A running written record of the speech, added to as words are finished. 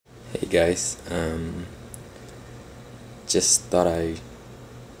Hey guys, just thought I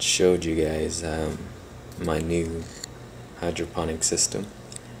showed you guys my new hydroponic system.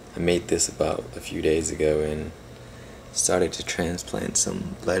 I made this about a few days ago and started to transplant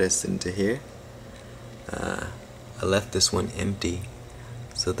some lettuce into here. I left this one empty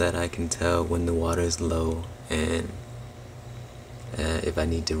so that I can tell when the water is low and if I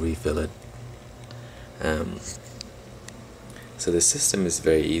need to refill it. So the system is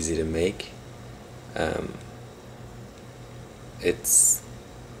very easy to make. It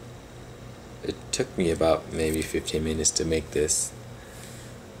took me about maybe 15 minutes to make this,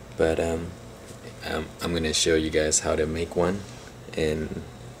 but I'm gonna show you guys how to make one. And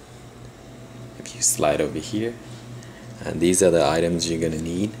if you slide over here, these are the items you're gonna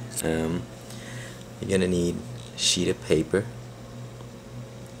need. You're gonna need a sheet of paper,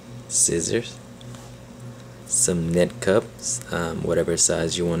 scissors, some net cups, whatever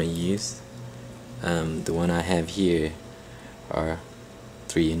size you want to use. The one I have here are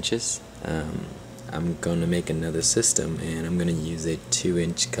 3 inches. I'm gonna make another system and I'm gonna use a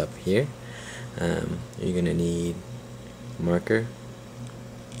 2-inch cup here. You're gonna need marker.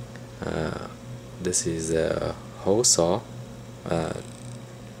 This is a hole saw,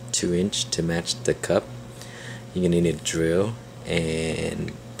 2-inch to match the cup. You're gonna need a drill,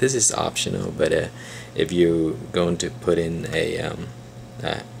 and this is optional, but if you're going to put in a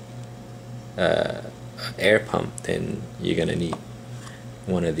air pump, then you're gonna need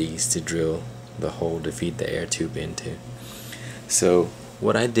one of these to drill the hole to feed the air tube into. So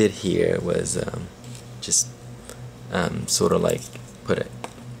what I did here was just sort of like put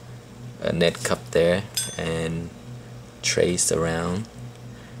a net cup there and trace around,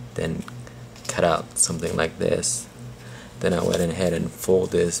 then cut out something like this. Then I went ahead and fold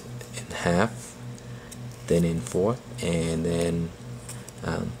this in half, then in 4, and then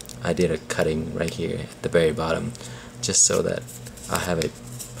I did a cutting right here at the very bottom, just so that I have a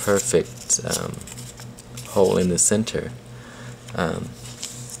perfect hole in the center.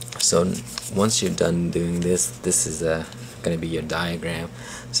 So once you're done doing this, this is going to be your diagram.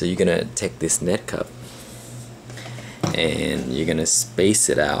 So you're going to take this net cup and you're going to space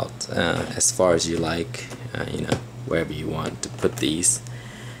it out as far as you like, wherever you want to put these.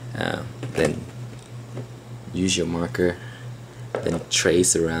 Then use your marker, then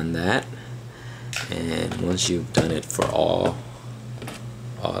trace around that, and once you've done it for all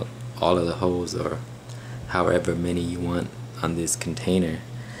of the holes, or however many you want on this container,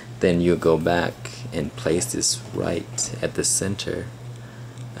 then you'll go back and place this right at the center.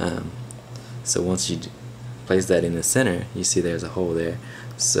 So once you place that in the center, you see there's a hole there,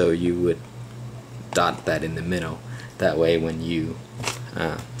 so you would dot that in the middle. That way when you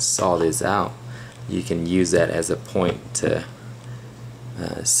saw this out, you can use that as a point to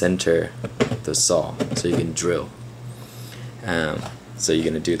center the saw, so you can drill. So you're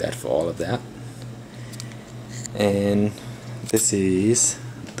going to do that for all of that. And this is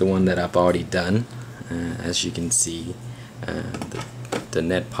the one that I've already done. As you can see, the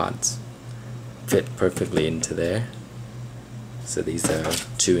net pots fit perfectly into there. So these are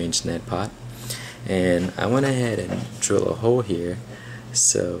 2-inch net pot. And I went ahead and drill a hole here,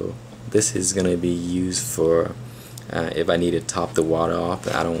 so this is going to be used for if I need to top the water off.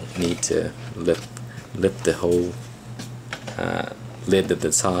 I don't need to lift the whole lid at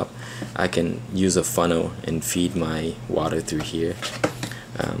the top. I can use a funnel and feed my water through here.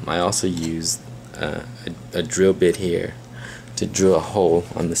 I also use a drill bit here to drill a hole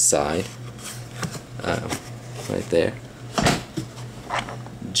on the side, right there,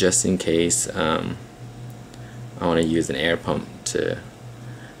 just in case I want to use an air pump to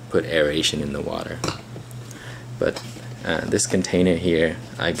put aeration in the water. But this container here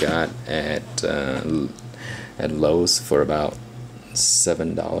I got at Lowe's for about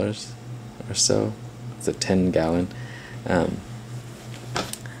 $7 or so. It's a 10-gallon.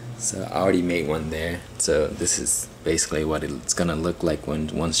 So I already made one there. So this is basically what it's gonna look like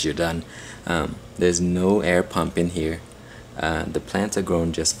once you're done. There's no air pump in here. The plants are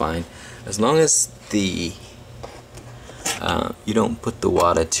growing just fine, as long as you don't put the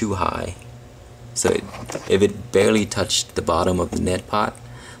water too high. So if it barely touched the bottom of the net pot,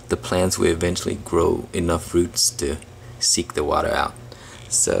 the plants will eventually grow enough roots to seek the water out.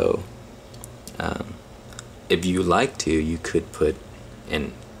 So if you like to, you could put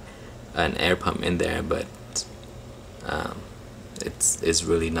an air pump in there, but it's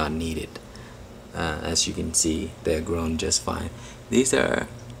really not needed. As you can see, they're growing just fine. These are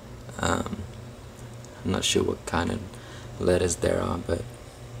I'm not sure what kind of lettuce there are, but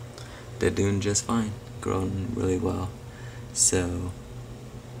they're doing just fine, growing really well. So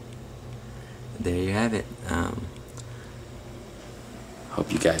there you have it.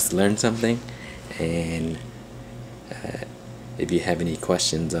 Hope you guys learned something, and if you have any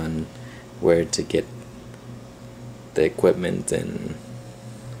questions on where to get the equipment and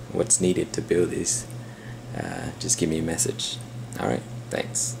what's needed to build this, just give me a message. Alright,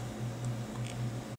 thanks.